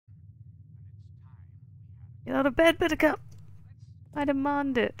Get out of bed, Buttercup! I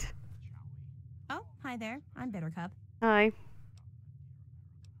demand it. Oh, hi there. I'm Bittercup. Hi.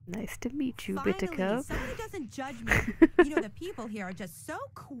 Nice to meet you, Finally, Buttercup. somebody doesn't judge me. You know, the people here are just so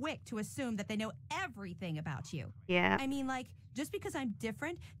quick to assume that they know everything about you. Yeah. I mean, like, just because I'm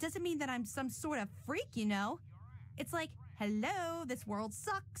different doesn't mean that I'm some sort of freak, you know? It's like, hello, this world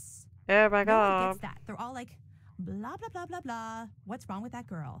sucks. Oh my No one god. gets that. They're all like, blah, blah, blah, blah, blah. What's wrong with that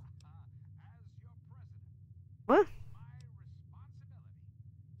girl? What?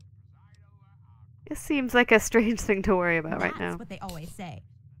 It seems like a strange thing to worry about right now. That's what they always say.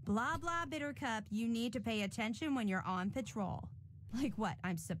 Blah, blah, Bittercup, you need to pay attention when you're on patrol. Like what,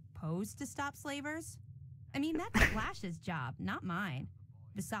 I'm supposed to stop slavers? I mean, that's Flash's job, not mine.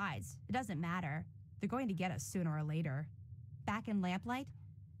 Besides, it doesn't matter. They're going to get us sooner or later. Back in Lamplight,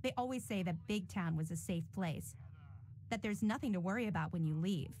 they always say that Big Town was a safe place. That there's nothing to worry about when you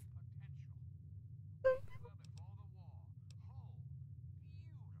leave.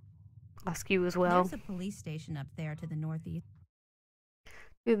 Ask you as well. There's a police station up there to the northeast.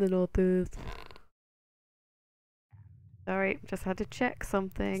 In the northeast. Sorry, just had to check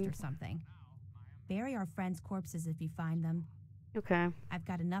something. Or something. Bury our friends' corpses if you find them. Okay. I've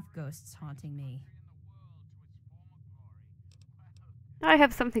got enough ghosts haunting me. I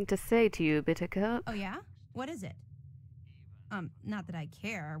have something to say to you, Bittercup. Oh yeah? What is it? Not that I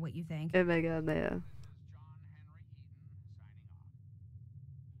care what you think. Oh my god, there.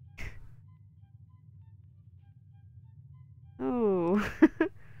 Oh.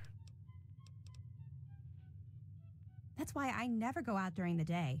 That's why I never go out during the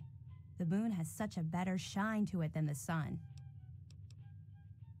day. The moon has such a better shine to it than the sun.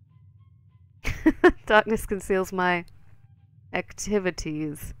 Darkness conceals my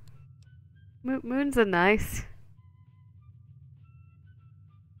activities. Moons are nice.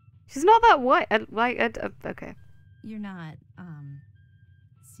 She's not that white. Okay. You're not,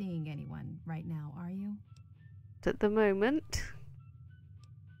 seeing anyone right now, are you? At the moment.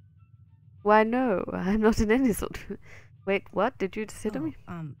 Why, no. I'm not in any sort of... Wait, what? Did you just say to me?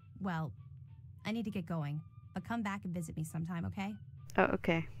 Well, I need to get going. But come back and visit me sometime, okay? Oh,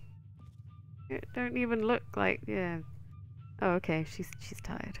 okay. You don't even look like... Yeah. Oh, okay. She's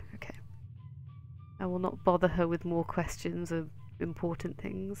tired. Okay. I will not bother her with more questions of important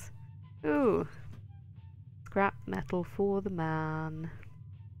things. Ooh. Scrap metal for the man.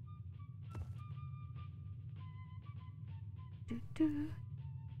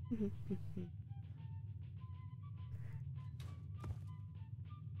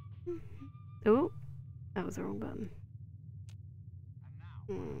 Oh, that was the wrong button.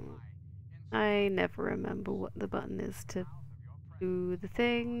 I never remember what the button is to do the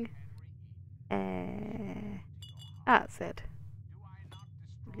thing. That's it.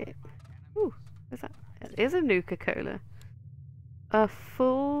 Okay. Ooh, what's that? It is a Nuka-Cola. A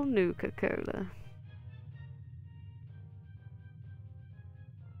full Nuka-Cola.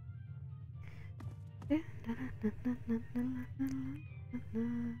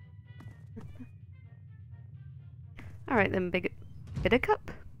 Alright then,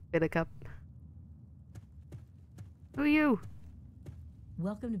 Bittercup? Bittercup. Who are you?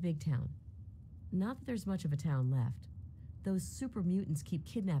 Welcome to Big Town. Not that there's much of a town left. Those super mutants keep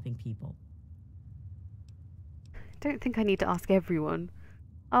kidnapping people. Don't think I need to ask everyone.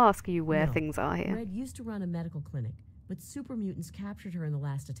 I'll ask you where No. things are here. Red used to run a medical clinic, but super mutants captured her in the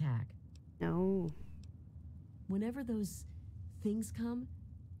last attack. No. Whenever those things come,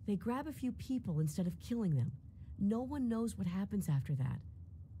 they grab a few people instead of killing them. No one knows what happens after that.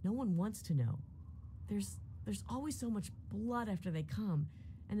 No one wants to know. There's always so much blood after they come,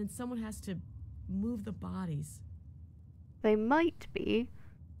 and then someone has to move the bodies. They might be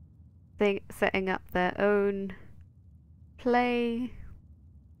setting up their own play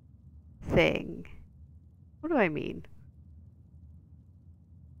thing. What do I mean?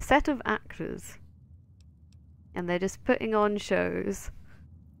 Set of actors. And they're just putting on shows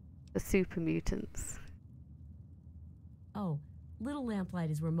for super mutants. Oh, Little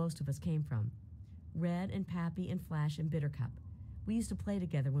Lamplight is where most of us came from. Red and Pappy and Flash and Bittercup. We used to play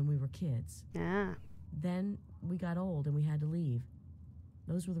together when we were kids. Ah. Then we got old and we had to leave.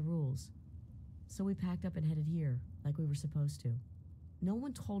 Those were the rules. So we packed up and headed here, like we were supposed to. No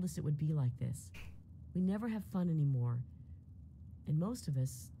one told us it would be like this. We never have fun anymore. And most of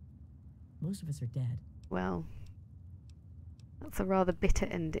us are dead. Well, that's a rather bitter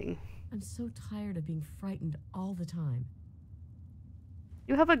ending. I'm so tired of being frightened all the time.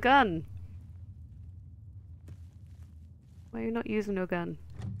 You have a gun. Why are you not using your gun?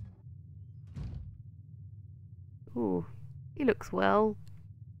 Ooh, he looks well.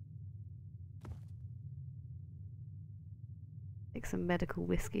 Take some medical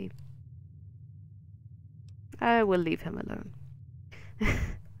whiskey. I will leave him alone.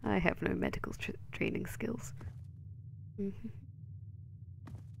 I have no medical training skills.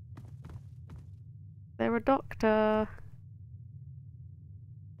 They're a doctor.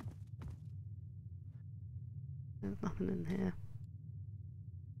 There's nothing in here.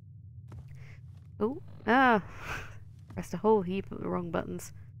 Oh, pressed a whole heap of the wrong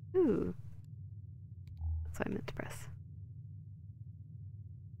buttons. Ooh, that's what I meant to press.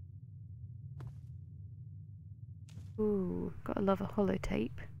 Ooh, gotta love a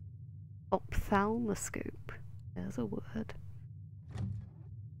holotape. Ophthalmoscope. There's a word.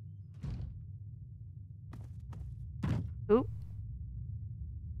 Ooh.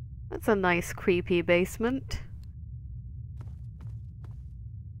 That's a nice creepy basement.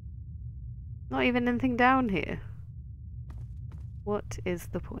 Not even anything down here. What is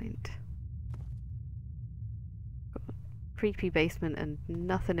the point? Got a creepy basement and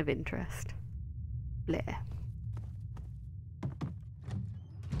nothing of interest. Bleh.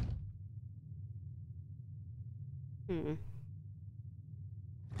 I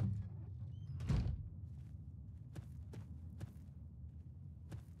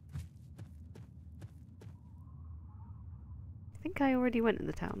think I already went in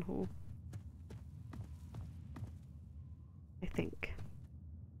the town hall. I think.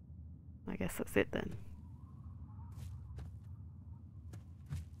 I guess that's it then.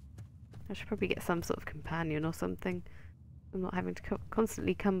 I should probably get some sort of companion or something. I'm not having to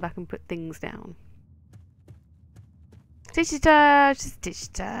constantly come back and put things down. Tishy Tash! Tishy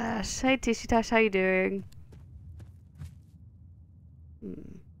Tash! Hey Tishy Tash, how you doing?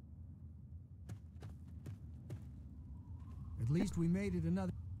 At least we made it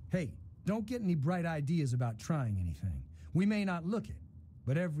another... Hey, don't get any bright ideas about trying anything. We may not look it,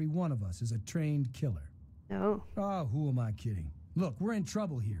 but every one of us is a trained killer. No. Oh, who am I kidding? Look, we're in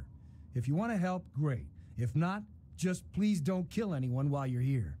trouble here. If you want to help, great. If not, just please don't kill anyone while you're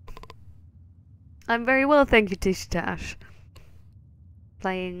here. I'm very well, thank you, Tish Tash.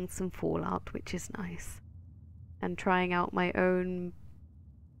 Playing some Fallout, which is nice. And trying out my own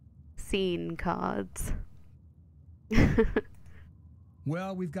scene cards.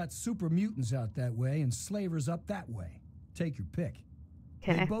 Well, we've got super mutants out that way and slavers up that way. Take your pick.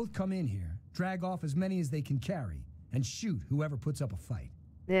 Okay. They both come in here, drag off as many as they can carry, and shoot whoever puts up a fight.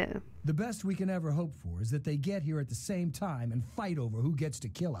 Yeah. The best we can ever hope for is that they get here at the same time and fight over who gets to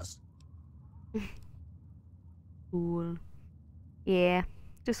kill us. Cool. Yeah,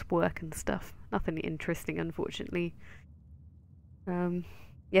 just work and stuff. Nothing interesting, unfortunately.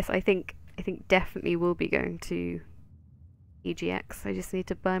 Yes, I think definitely will be going to EGX. I just need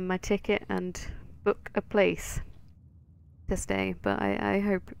to buy my ticket and book a place to stay. But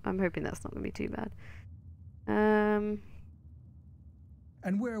I'm hoping that's not going to be too bad.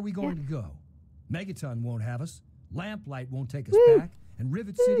 And where are we going to go? Megaton won't have us. Lamplight won't take us back. And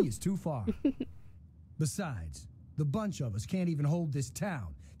Rivet City is too far. Besides, the bunch of us can't even hold this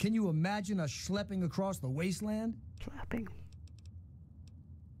town. Can you imagine us schlepping across the wasteland? Slapping.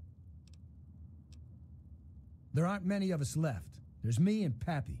 There aren't many of us left. There's me and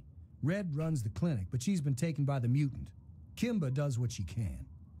Pappy. Red runs the clinic, but she's been taken by the mutant. Kimba does what she can.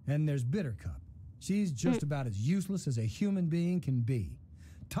 And there's Bittercup. She's just about as useless as a human being can be.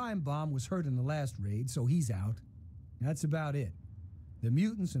 Time Bomb was hurt in the last raid, so he's out. That's about it. The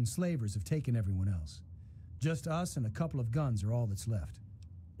mutants and slavers have taken everyone else. Just us and a couple of guns are all that's left.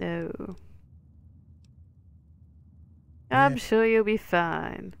 No. I'm sure you'll be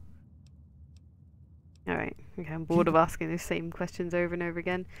fine. Alright, okay, I'm bored of asking those same questions over and over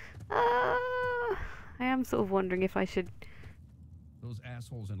again. I am sort of wondering if I should Those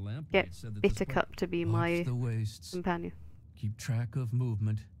assholes in Lamplight get said that Bittercup to be my the wastes. companion. Keep track of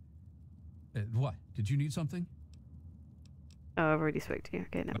movement. What? Did you need something? Oh, I've already spoke to you.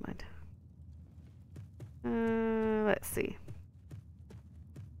 Okay, never mind. Let's see.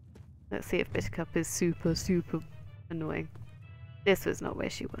 Let's see if Bittercup is super annoying. This was not where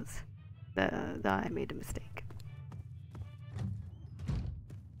she was. I made a mistake.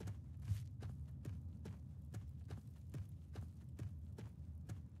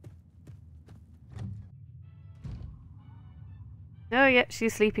 Oh yeah,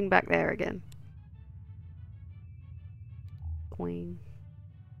 she's sleeping back there again. Queen.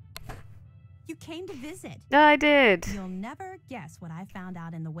 You came to visit. I did. You'll never guess what I found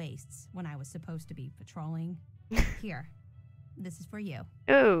out in the wastes when I was supposed to be patrolling. Here, this is for you.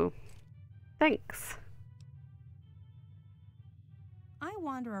 Oh, thanks. I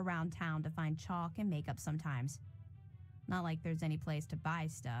wander around town to find chalk and makeup sometimes. Not like there's any place to buy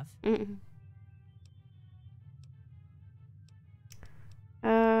stuff.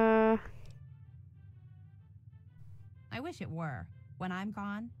 wish it were. When I'm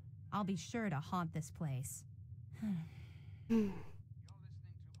gone, I'll be sure to haunt this place.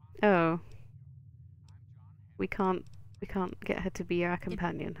 Oh. We can't get her to be our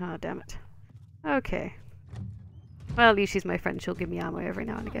companion. Oh, damn it. Okay. Well, at least she's my friend. She'll give me ammo every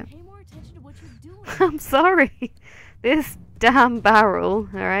now and again. Pay more attention to what you're doing. I'm sorry. This damn barrel,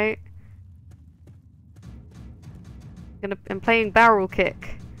 alright? I'm playing barrel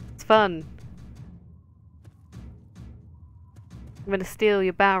kick. It's fun. I'm gonna steal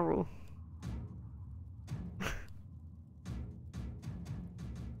your barrel.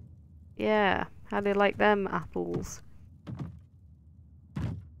 Yeah, how do you like them apples?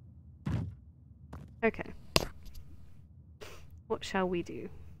 Okay. What shall we do?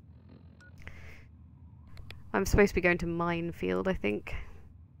 I'm supposed to be going to Minefield, I think.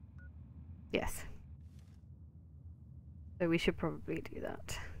 Yes. So we should probably do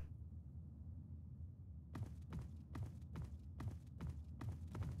that.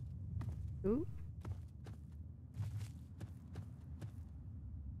 Ooh.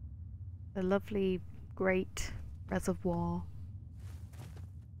 A lovely, great reservoir.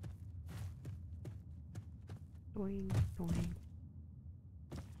 Doing, doing.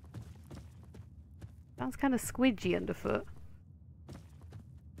 Sounds kind of squidgy underfoot.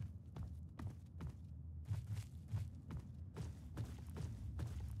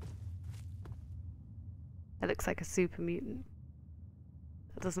 That looks like a super mutant.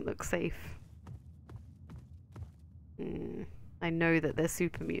 That doesn't look safe. I know that there's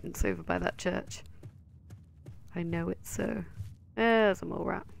super mutants over by that church. I know it so. There's a mole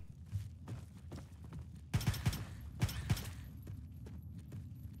rat.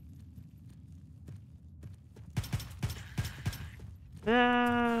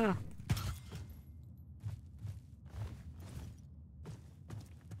 Ah!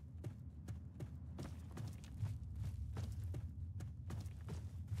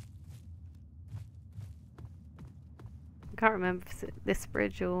 I can't remember if it's this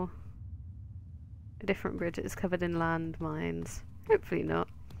bridge or a different bridge. It's covered in landmines. Hopefully not.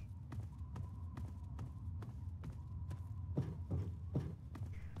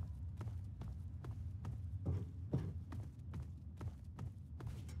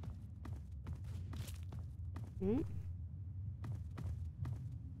 Hmm?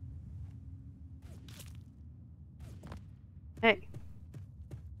 Hey.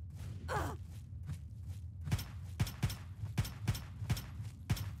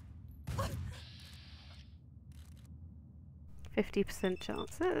 50%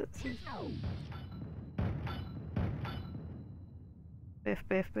 chance. Biff,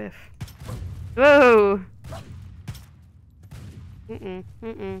 biff, biff. Whoa!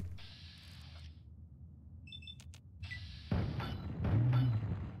 Mm-mm.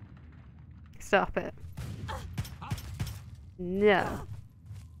 Stop it. No.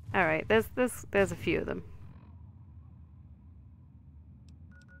 Alright, there's a few of them.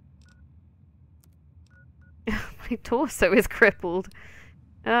 My torso is crippled.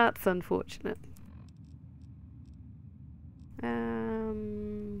 That's unfortunate.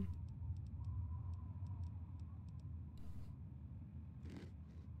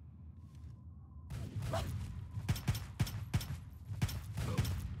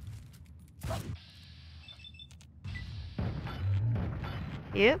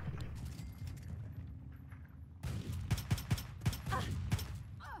 Yep.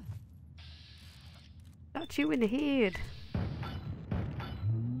 Got you in the head.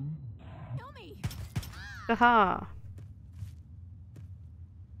 Haha.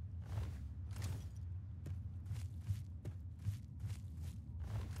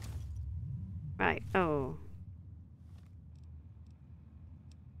 Right. Oh.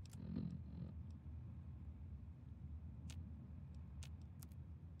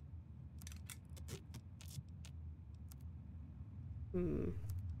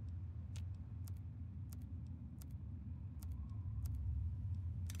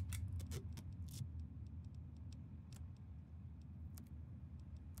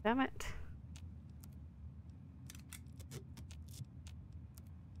 Damn it.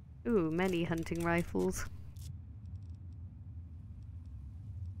 Ooh, many hunting rifles.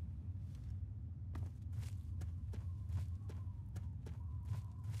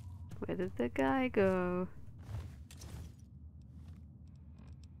 Where did the guy go?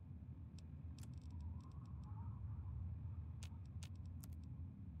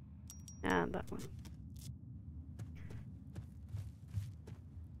 And that one.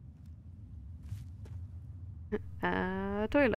 Toilet.